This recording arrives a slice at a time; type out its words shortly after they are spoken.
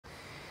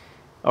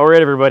All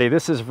right, everybody,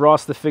 this is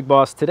Ross the Fig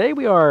Boss. Today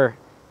we are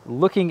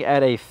looking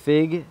at a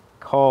fig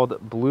called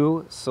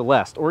Blue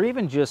Celeste, or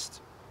even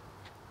just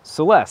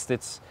Celeste.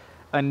 It's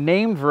a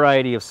named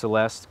variety of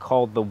Celeste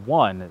called the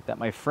One that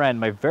my friend,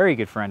 my very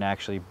good friend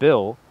actually,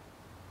 Bill,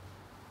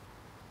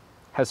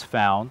 has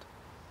found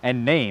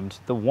and named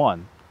the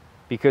One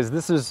because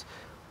this is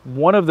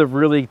one of the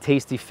really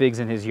tasty figs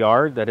in his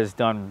yard that has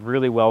done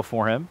really well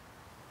for him.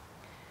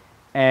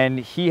 And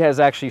he has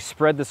actually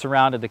spread this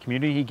around to the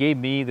community. He gave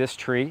me this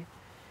tree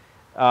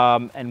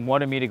and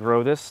wanted me to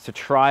grow this to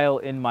trial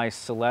in my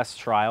Celeste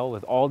trial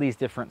with all these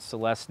different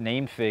Celeste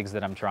named figs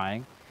that I'm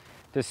trying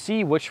to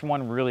see which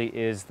one really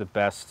is the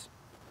best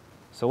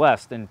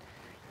Celeste. And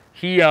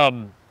he,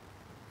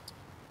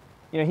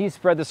 he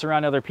spread this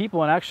around to other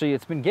people, and actually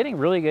it's been getting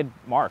really good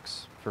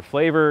marks for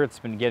flavor. It's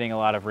been getting a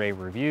lot of rave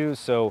reviews.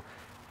 So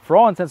for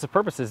all intents and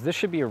purposes, this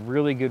should be a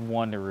really good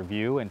one to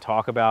review and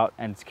talk about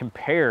and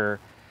compare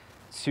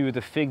to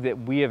the fig that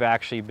we have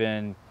actually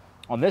been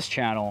on this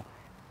channel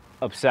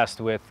obsessed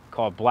with,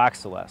 called Black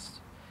Celeste.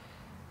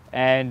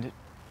 And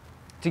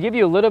to give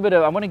you a little bit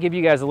of, I want to give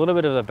you guys a little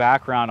bit of the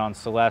background on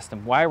Celeste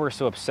and why we're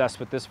so obsessed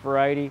with this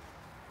variety,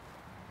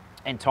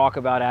 and talk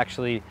about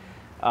actually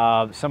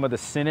some of the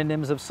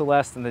synonyms of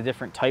Celeste and the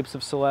different types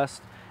of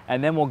Celeste,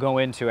 and then we'll go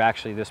into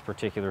actually this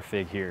particular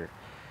fig here.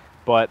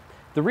 But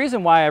the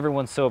reason why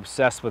everyone's so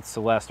obsessed with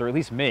Celeste, or at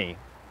least me,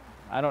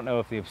 I don't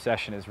know if the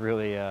obsession is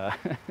really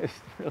is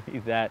really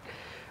that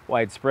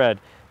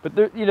widespread, but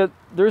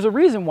there's a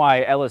reason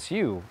why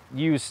LSU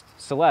used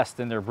Celeste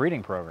in their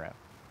breeding program.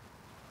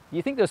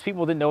 You think those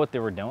people didn't know what they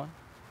were doing?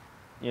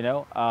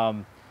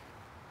 Do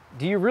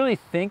you really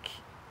think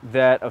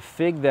that a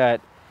fig that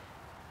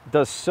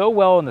does so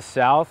well in the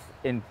South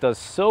and does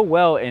so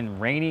well in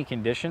rainy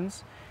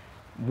conditions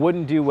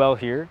wouldn't do well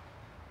here?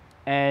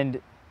 And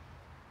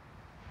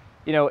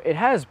it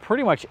has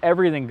pretty much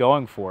everything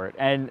going for it.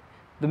 And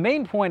the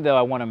main point that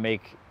I want to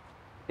make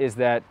is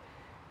that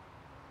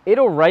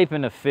it'll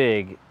ripen a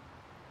fig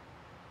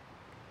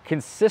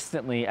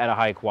consistently at a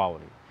high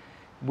quality,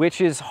 which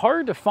is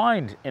hard to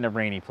find in a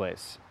rainy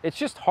place. It's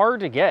just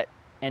hard to get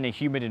in a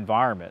humid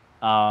environment.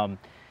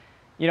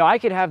 I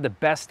could have the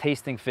best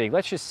tasting fig.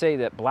 Let's just say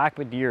that Black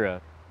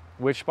Madeira,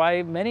 which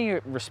by many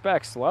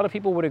respects, a lot of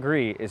people would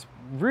agree, is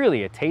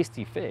really a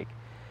tasty fig.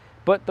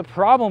 But the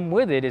problem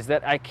with it is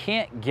that I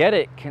can't get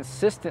it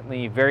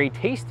consistently very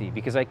tasty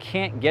because I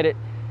can't get it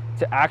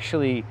to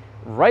actually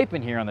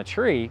ripen here on the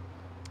tree,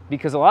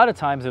 because a lot of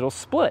times it'll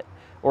split,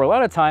 or a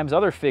lot of times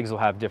other figs will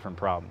have different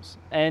problems.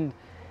 And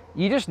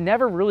you just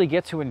never really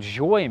get to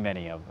enjoy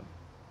many of them.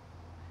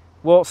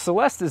 Well,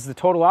 Celeste is the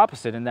total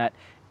opposite in that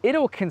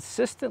it'll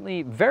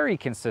consistently, very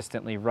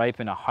consistently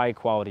ripen a high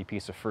quality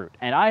piece of fruit.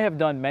 And I have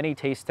done many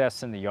taste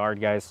tests in the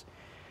yard, guys,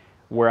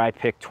 where I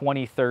pick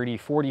 20, 30,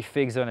 40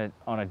 figs on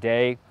a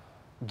day,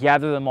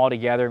 gather them all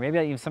together.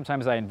 Maybe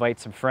sometimes I invite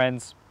some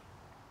friends.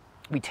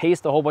 We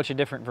taste a whole bunch of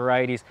different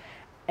varieties,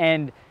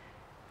 and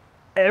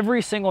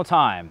every single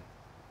time,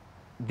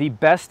 the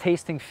best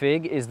tasting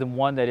fig is the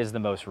one that is the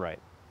most ripe.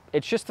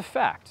 It's just a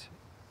fact.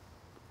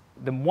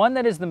 The one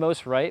that is the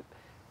most ripe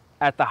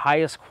at the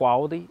highest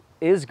quality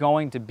is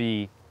going to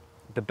be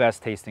the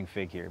best tasting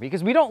fig here,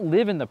 because we don't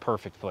live in the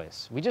perfect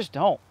place. We just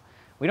don't.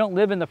 We don't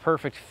live in the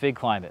perfect fig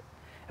climate.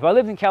 If I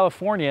lived in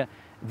California,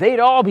 they'd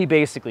all be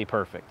basically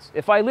perfect.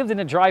 If I lived in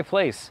a dry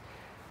place,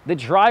 the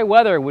dry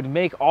weather would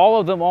make all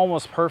of them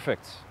almost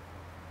perfect.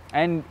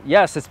 And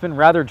yes, it's been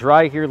rather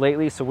dry here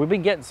lately, so we've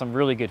been getting some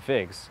really good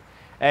figs.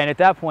 And at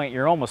that point,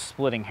 you're almost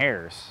splitting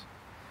hairs.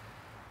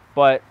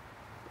 But,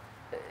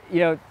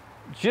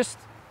 just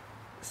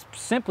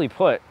simply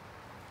put,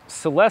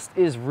 Celeste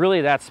is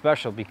really that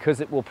special because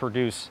it will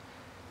produce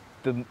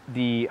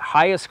the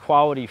highest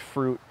quality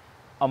fruit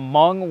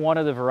among one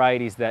of the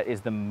varieties that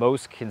is the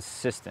most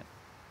consistent.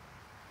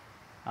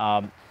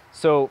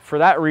 So for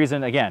that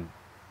reason, again,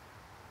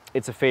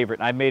 it's a favorite.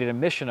 I made it a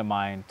mission of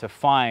mine to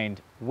find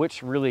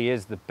which really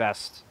is the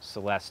best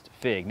Celeste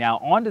fig. Now,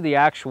 on to the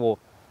actual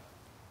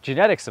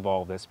genetics of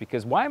all of this,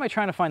 because why am I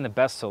trying to find the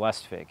best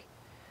Celeste fig?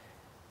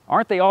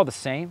 Aren't they all the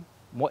same?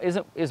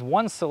 Is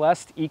one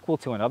Celeste equal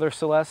to another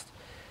Celeste?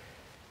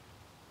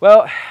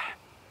 Well,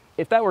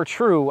 if that were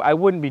true, I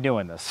wouldn't be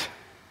doing this.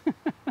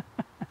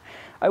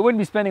 I wouldn't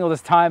be spending all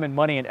this time and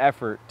money and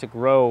effort to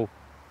grow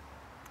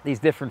these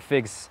different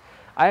figs.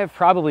 I have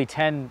probably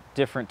 10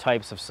 different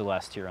types of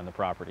Celeste here on the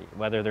property,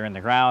 whether they're in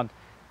the ground,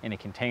 in a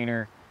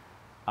container.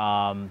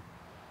 And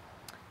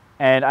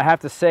I have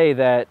to say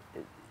that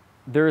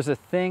there's a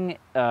thing,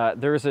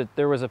 there was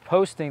a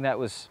posting that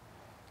was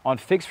on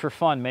Figs for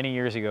Fun many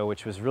years ago,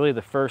 which was really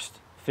the first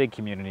fig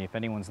community, if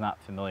anyone's not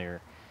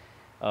familiar,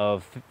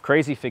 of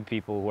crazy fig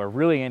people who are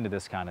really into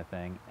this kind of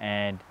thing.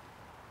 And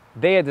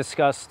they had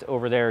discussed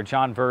over there,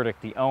 John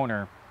Verdict, the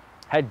owner,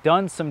 had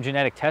done some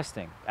genetic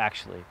testing,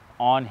 actually,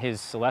 on his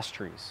Celeste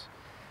trees.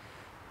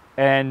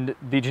 And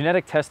the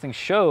genetic testing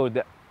showed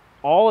that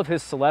all of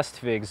his Celeste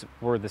figs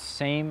were the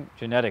same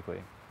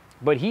genetically.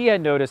 But he had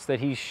noticed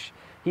that he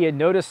had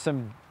noticed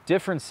some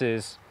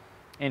differences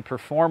in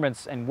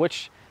performance and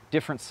which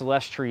different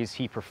Celeste trees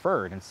he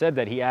preferred, and said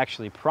that he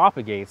actually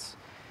propagates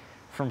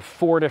from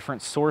 4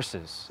 different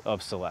sources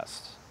of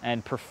Celeste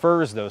and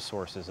prefers those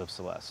sources of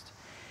Celeste.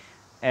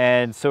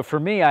 And so for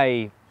me,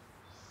 I've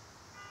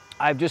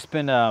just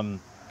been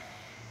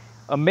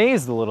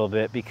amazed a little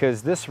bit,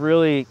 because this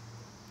really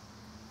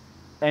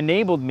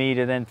enabled me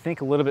to then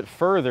think a little bit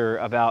further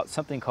about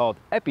something called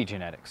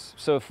epigenetics.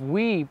 So if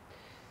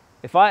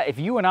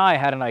you and I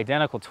had an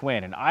identical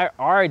twin, and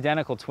our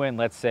identical twin,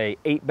 let's say,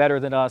 ate better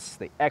than us,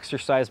 they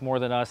exercised more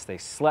than us, they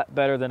slept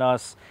better than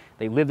us,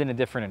 they lived in a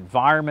different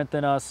environment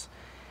than us,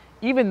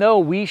 even though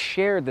we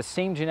shared the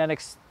same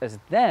genetics as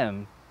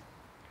them,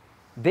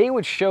 they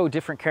would show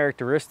different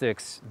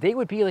characteristics. They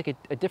would be like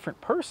a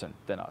different person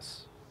than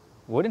us,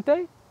 wouldn't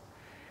they?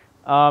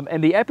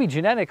 And the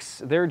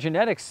epigenetics, their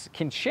genetics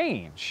can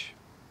change.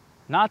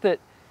 Not that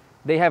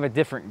they have a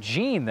different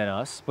gene than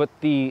us, but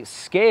the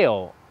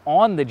scale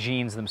on the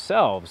genes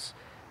themselves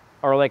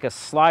are like a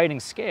sliding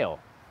scale.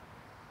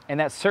 And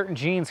that certain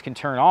genes can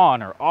turn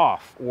on or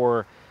off,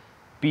 or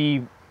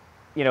be,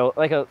 you know,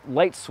 like a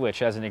light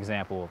switch as an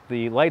example.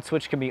 The light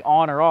switch can be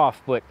on or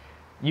off, but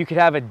you could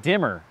have a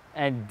dimmer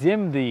and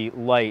dim the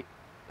light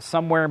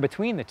somewhere in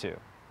between the two.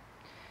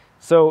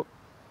 So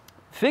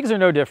figs are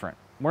no different.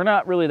 We're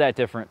not really that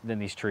different than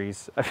these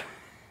trees. You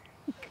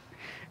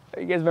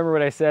guys remember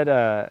what I said?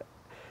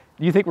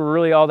 Do you think we're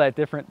really all that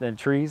different than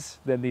trees,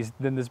 than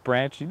this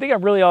branch? Do you think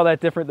I'm really all that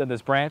different than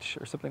this branch,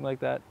 or something like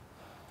that?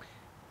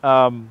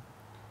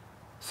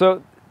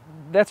 So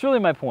that's really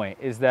my point,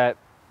 is that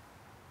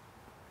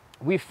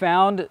we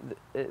found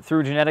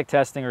through genetic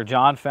testing, or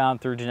John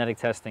found through genetic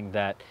testing,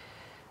 that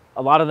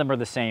a lot of them are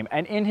the same.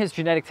 And in his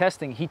genetic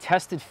testing, he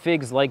tested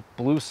figs like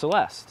blue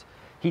Celeste.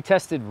 He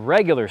tested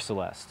regular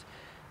Celeste.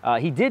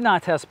 He did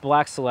not test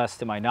black Celeste,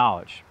 to my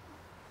knowledge.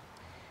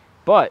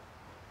 But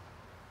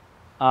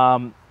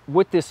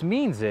what this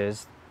means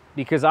is,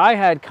 because I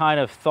had kind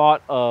of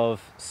thought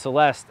of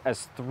Celeste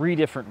as 3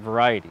 different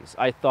varieties.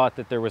 I thought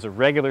that there was a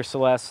regular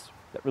Celeste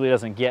that really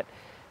doesn't get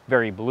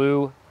very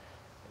blue.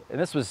 And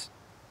this was,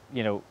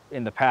 you know,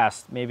 in the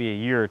past, maybe a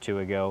year or 2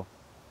 ago.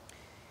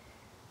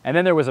 And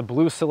then there was a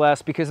blue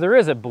Celeste, because there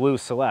is a blue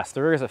Celeste.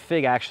 There is a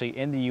fig actually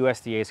in the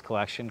USDA's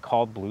collection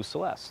called blue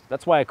Celeste.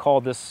 That's why I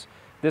call this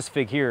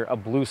fig here a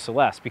blue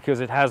Celeste, because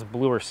it has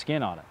bluer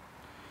skin on it.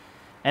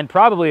 And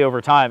probably over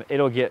time,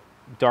 it'll get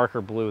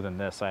darker blue than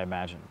this, I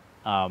imagine.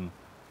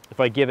 If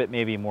I give it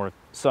maybe more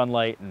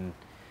sunlight and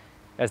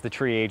as the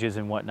tree ages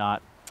and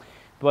whatnot.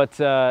 But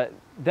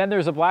then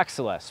there's a black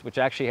Celeste, which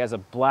actually has a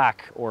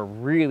black or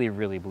really,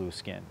 really blue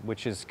skin,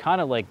 which is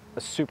kind of like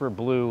a super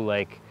blue,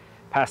 like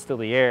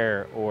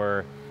Pastelliere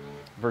or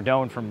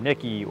Verdone from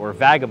Nicky or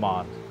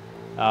Vagabond.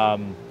 I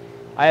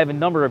have a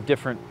number of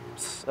different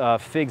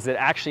figs that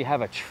actually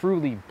have a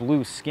truly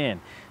blue skin.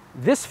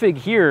 This fig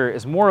here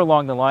is more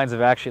along the lines of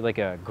actually like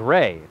a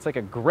gray. It's like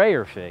a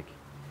grayer fig,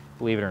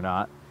 believe it or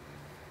not.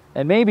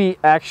 And maybe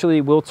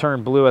actually will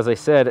turn blue, as I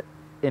said,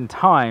 in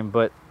time,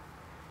 but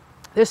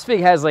this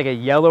fig has like a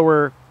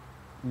yellower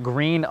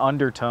green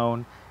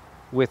undertone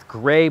with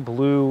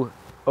gray-blue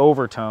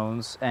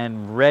overtones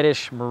and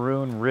reddish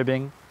maroon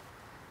ribbing,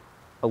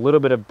 a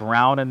little bit of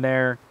brown in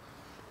there.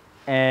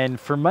 And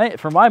for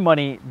my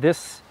money,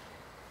 this,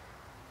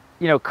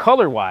 you know,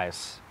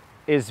 color-wise,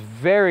 is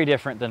very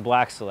different than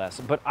black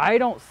Celeste, but I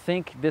don't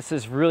think this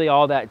is really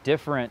all that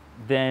different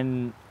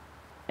than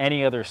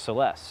any other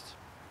Celeste.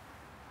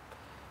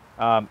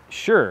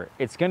 Sure,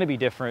 it's going to be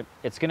different.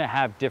 It's going to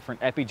have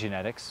different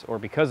epigenetics, or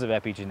because of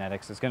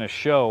epigenetics, it's going to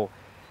show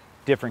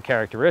different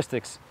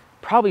characteristics.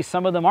 Probably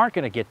some of them aren't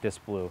going to get this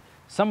blue.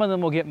 Some of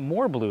them will get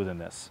more blue than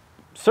this.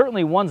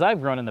 Certainly ones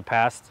I've grown in the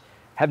past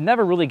have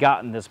never really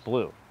gotten this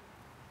blue.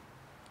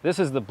 This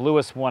is the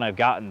bluest one I've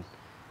gotten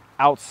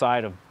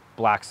outside of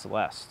black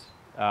Celeste,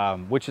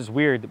 which is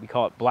weird that we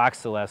call it black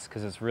Celeste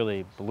because it's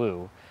really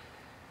blue.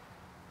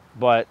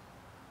 But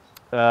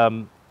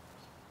so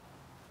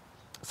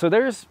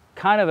there's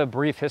kind of a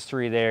brief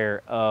history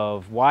there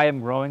of why I'm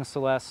growing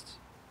Celeste,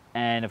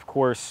 and of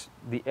course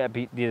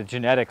the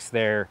genetics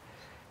there,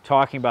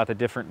 talking about the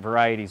different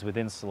varieties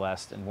within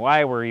Celeste and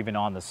why we're even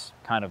on this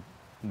kind of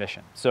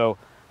mission. So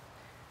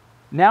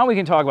now we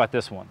can talk about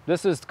this one.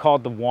 This is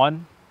called the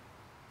One.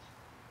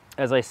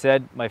 As I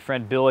said, my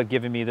friend Bill had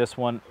given me this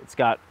one. It's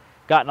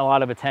gotten a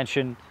lot of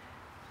attention.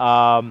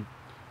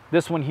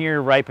 This one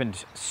here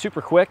ripened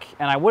super quick,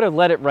 and I would have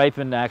let it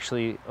ripen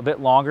actually a bit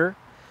longer.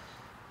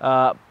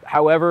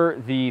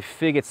 However, the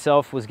fig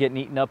itself was getting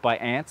eaten up by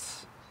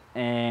ants,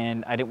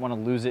 and I didn't want to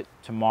lose it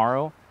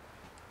tomorrow.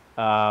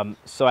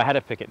 So I had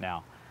to pick it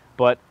now.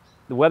 But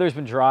the weather's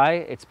been dry.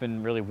 It's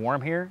been really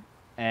warm here.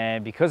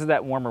 And because of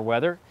that warmer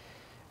weather,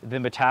 the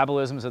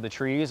metabolisms of the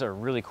trees are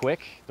really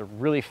quick. They're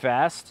really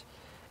fast.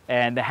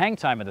 And the hang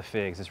time of the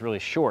figs is really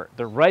short.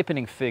 They're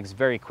ripening figs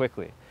very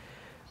quickly.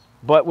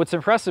 But what's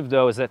impressive,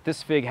 though, is that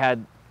this fig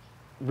had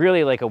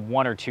really like a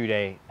 1 or 2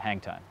 day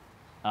hang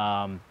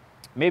time.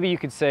 Maybe you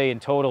could say in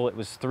total it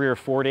was 3 or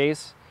 4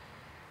 days.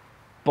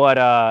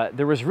 But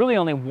there was really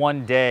only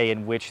 1 day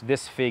in which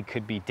this fig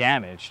could be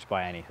damaged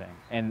by anything.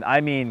 And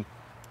I mean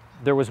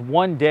there was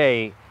one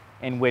day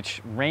in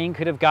which rain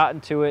could have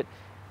gotten to it,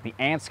 the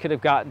ants could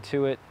have gotten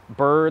to it,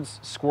 birds,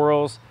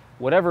 squirrels,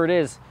 whatever it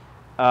is,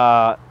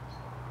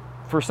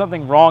 for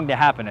something wrong to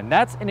happen. And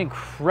that's an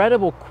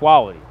incredible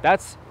quality.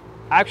 That's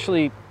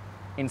actually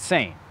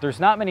insane. There's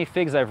not many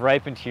figs I've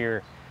ripened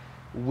here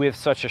with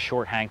such a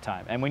short hang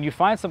time. And when you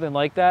find something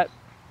like that,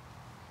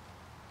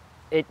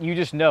 you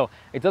just know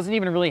it doesn't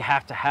even really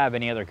have to have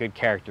any other good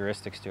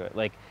characteristics to it.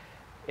 Like,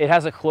 it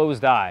has a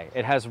closed eye.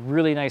 It has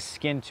really nice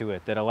skin to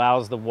it that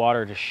allows the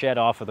water to shed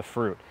off of the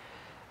fruit.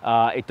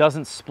 It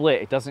doesn't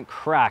split. It doesn't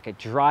crack. It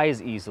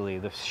dries easily.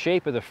 The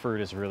shape of the fruit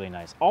is really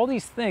nice. All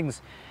these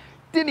things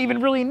didn't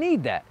even really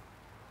need that,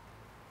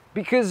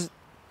 because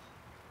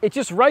it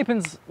just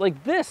ripens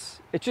like this.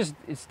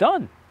 It's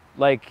done.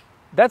 Like,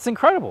 that's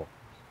incredible.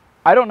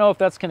 I don't know if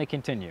that's going to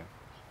continue,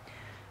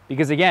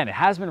 because again, it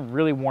has been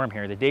really warm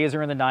here. The days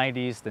are in the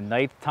 90s. The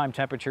nighttime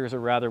temperatures are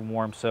rather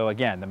warm. So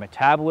again, the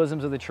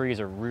metabolisms of the trees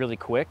are really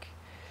quick.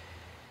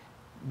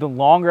 The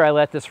longer I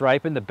let this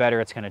ripen, the better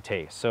it's going to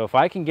taste. So if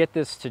I can get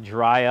this to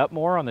dry up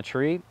more on the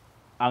tree,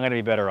 I'm going to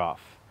be better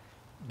off.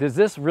 Does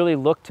this really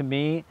look to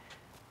me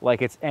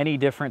like it's any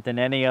different than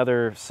any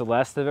other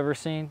Celeste I've ever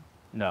seen?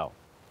 No.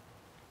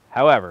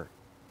 However,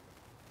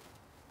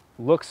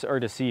 looks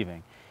are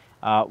deceiving.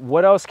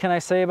 What else can I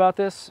say about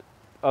this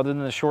other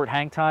than the short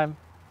hang time?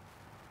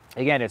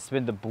 Again, it's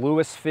been the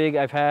bluest fig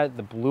I've had,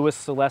 the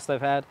bluest Celeste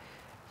I've had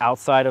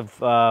outside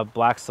of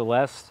Black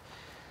Celeste.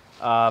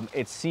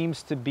 It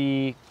seems to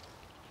be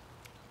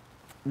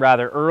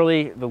rather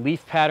early. The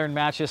leaf pattern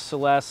matches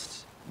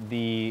Celeste.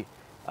 The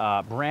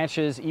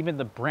branches, even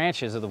the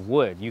branches of the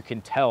wood, you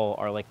can tell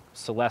are like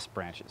Celeste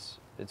branches.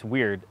 It's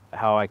weird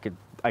how I could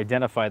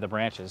identify the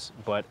branches,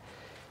 but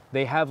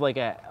they have like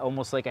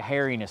almost like a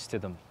hairiness to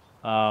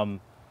them.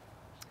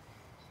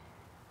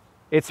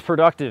 It's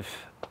productive.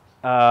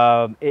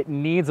 It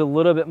needs a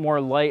little bit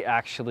more light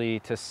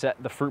actually to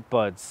set the fruit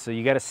buds, so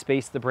you got to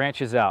space the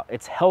branches out.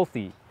 It's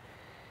healthy.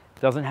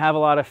 Doesn't have a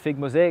lot of fig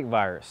mosaic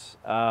virus.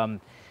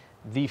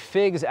 The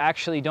figs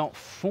actually don't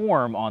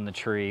form on the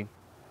tree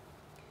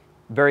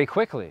very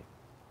quickly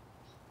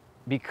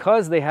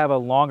because they have a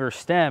longer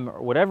stem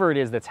or whatever it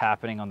is that's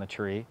happening on the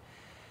tree.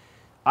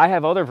 I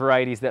have other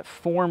varieties that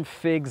form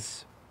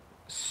figs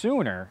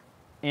sooner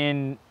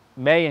in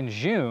May and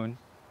June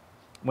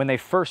when they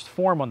first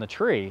form on the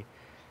tree,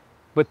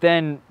 but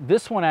then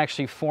this one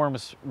actually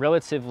forms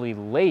relatively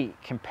late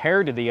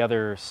compared to the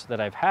others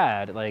that I've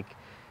had. Like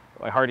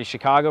my Hardy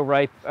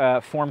Chicago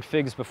formed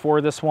figs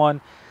before this one.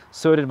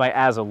 So did my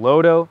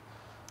Azeloto.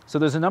 So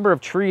there's a number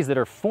of trees that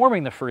are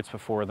forming the fruits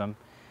before them,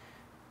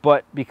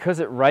 but because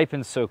it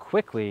ripens so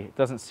quickly, it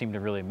doesn't seem to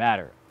really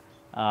matter.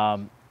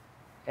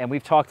 And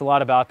we've talked a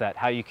lot about that,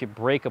 how you could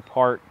break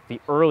apart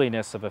the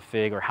earliness of a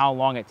fig or how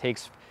long it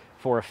takes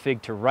for a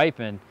fig to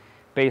ripen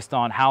based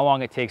on how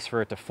long it takes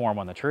for it to form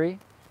on the tree,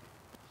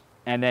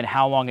 and then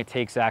how long it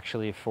takes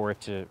actually for it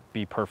to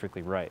be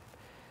perfectly ripe.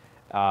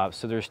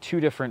 So there's two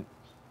different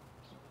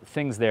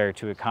things there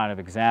to kind of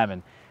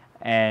examine.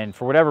 And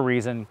for whatever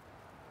reason,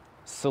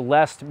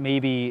 Celeste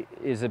maybe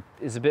is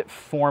a bit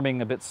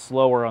forming a bit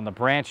slower on the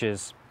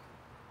branches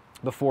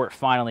before it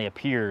finally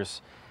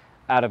appears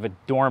out of a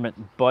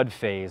dormant bud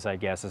phase, I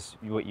guess is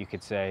what you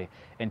could say,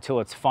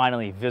 until it's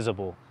finally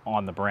visible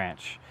on the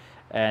branch.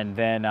 And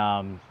then,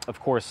 of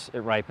course, it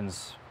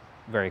ripens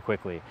very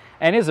quickly.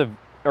 And is a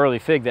early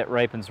fig that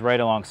ripens right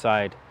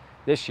alongside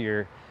this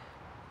year,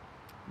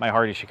 my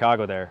Hardy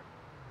Chicago there.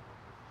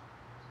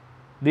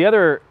 The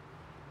other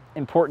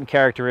important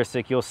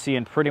characteristic you'll see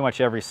in pretty much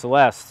every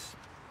Celeste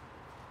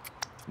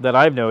that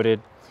I've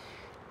noted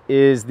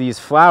is these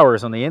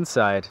flowers on the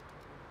inside.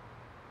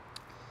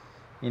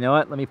 You know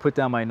what? Let me put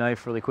down my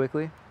knife really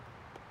quickly.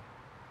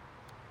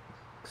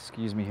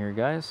 Excuse me here,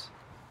 guys.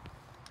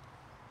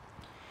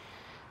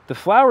 The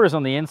flowers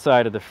on the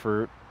inside of the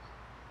fruit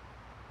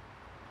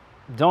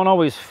don't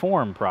always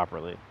form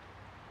properly.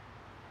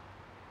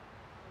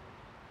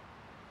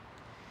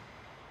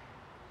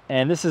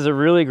 And this is a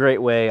really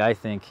great way, I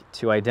think,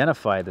 to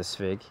identify this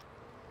fig.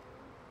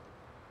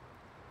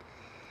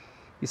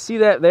 You see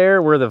that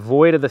there where the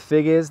void of the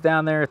fig is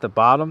down there at the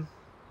bottom?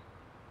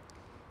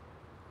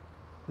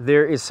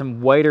 There is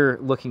some whiter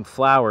looking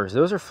flowers.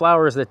 Those are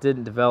flowers that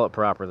didn't develop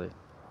properly.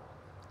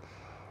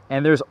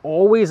 And there's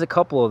always a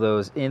couple of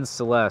those in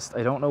Celeste.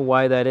 I don't know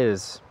why that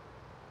is,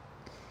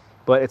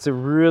 but it's a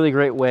really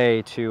great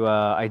way to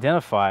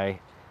identify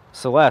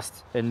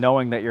Celeste and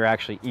knowing that you're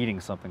actually eating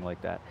something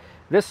like that.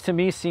 This to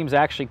me seems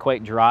actually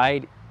quite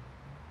dried,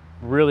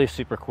 really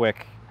super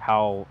quick.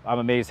 I'm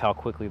amazed how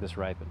quickly this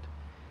ripened.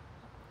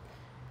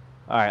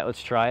 All right,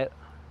 let's try it.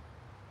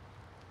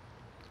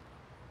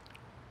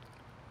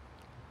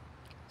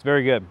 It's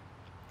very good.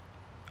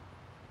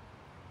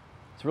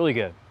 It's really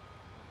good.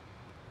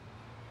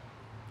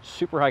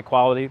 Super high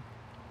quality.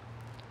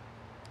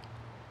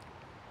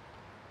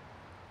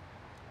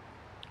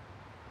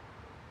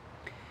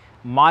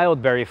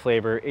 Mild berry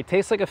flavor. It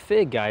tastes like a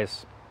fig,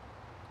 guys.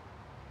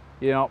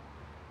 You know,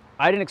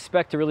 I didn't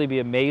expect to really be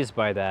amazed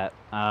by that.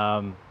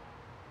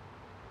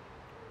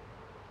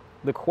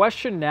 the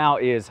question now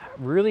is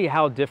really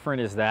how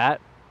different is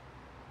that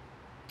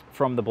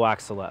from the Black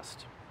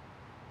Celeste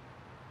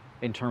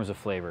in terms of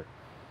flavor.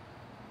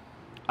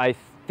 I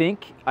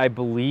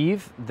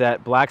believe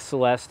that Black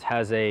Celeste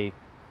has a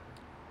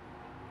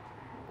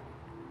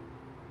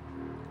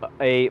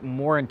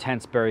more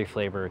intense berry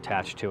flavor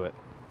attached to it.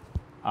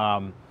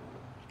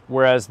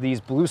 Whereas these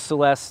blue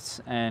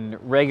Celestes and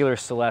regular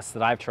Celestes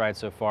that I've tried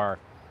so far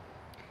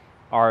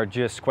are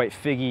just quite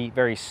figgy,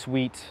 very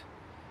sweet,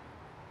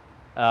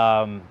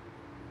 and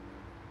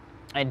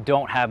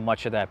don't have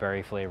much of that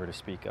berry flavor to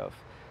speak of.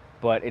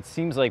 But it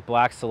seems like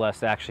Black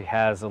Celeste actually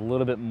has a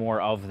little bit more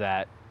of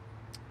that.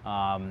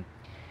 And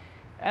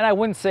I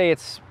wouldn't say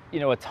it's, you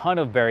know, a ton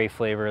of berry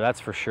flavor, that's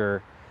for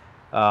sure.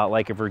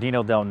 Like a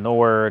Verdino del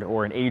Nord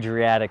or an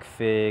Adriatic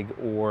fig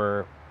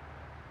or,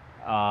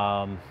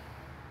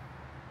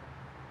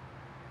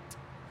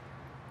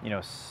 you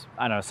know,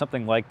 I don't know,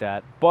 something like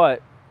that.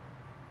 But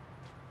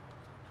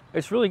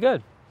it's really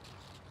good.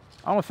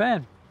 I'm a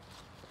fan.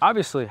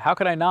 Obviously, how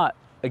could I not?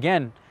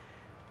 Again,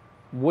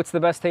 what's the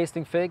best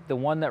tasting fig? The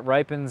one that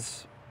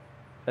ripens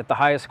at the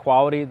highest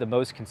quality the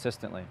most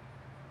consistently.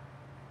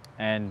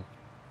 And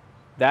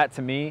that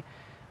to me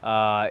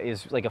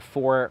is like a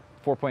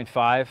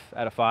 4.5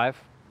 out of 5.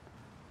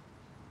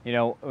 You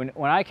know,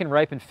 when I can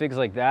ripen figs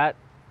like that,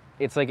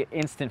 it's like an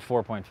instant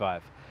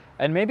 4.5.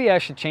 And maybe I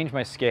should change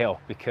my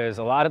scale, because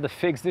a lot of the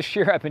figs this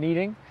year I've been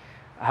eating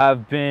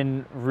have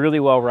been really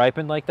well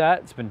ripened like that.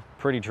 It's been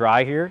pretty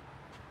dry here.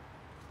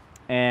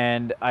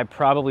 And I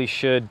probably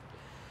should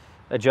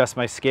adjust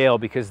my scale,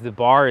 because the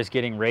bar is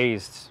getting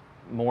raised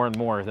more and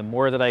more. The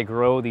more that I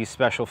grow these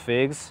special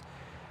figs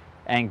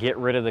and get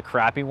rid of the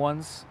crappy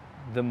ones,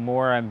 the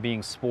more I'm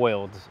being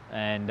spoiled.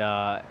 And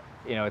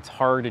you know, it's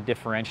hard to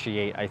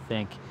differentiate, I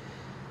think,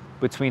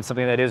 between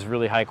something that is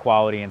really high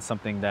quality and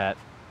something that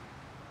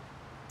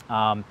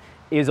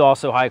is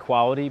also high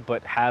quality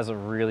but has a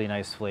really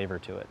nice flavor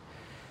to it.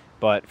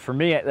 But for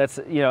me, that's,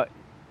 you know,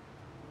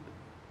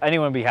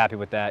 anyone would be happy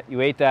with that.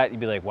 You ate that, you'd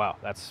be like, wow,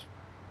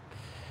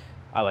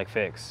 I like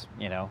figs,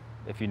 you know,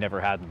 if you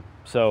never had them.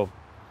 So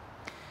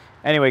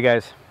anyway,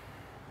 guys,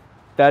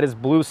 that is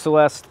Blue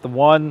Celeste, the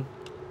one.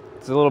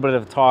 It's a little bit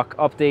of a talk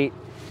update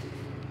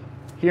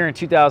here in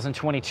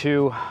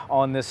 2022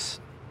 on this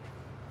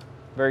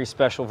very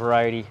special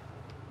variety.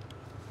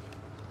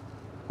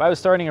 If I was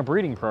starting a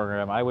breeding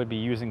program, I would be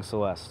using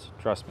Celeste,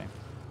 trust me.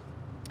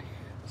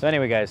 So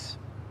anyway, guys,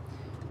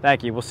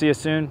 thank you. We'll see you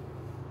soon.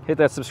 Hit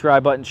that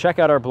subscribe button. Check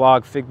out our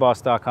blog,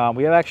 figboss.com.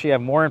 We actually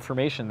have more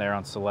information there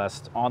on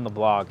Celeste on the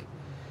blog.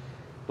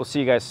 We'll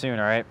see you guys soon,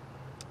 all right?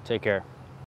 Take care.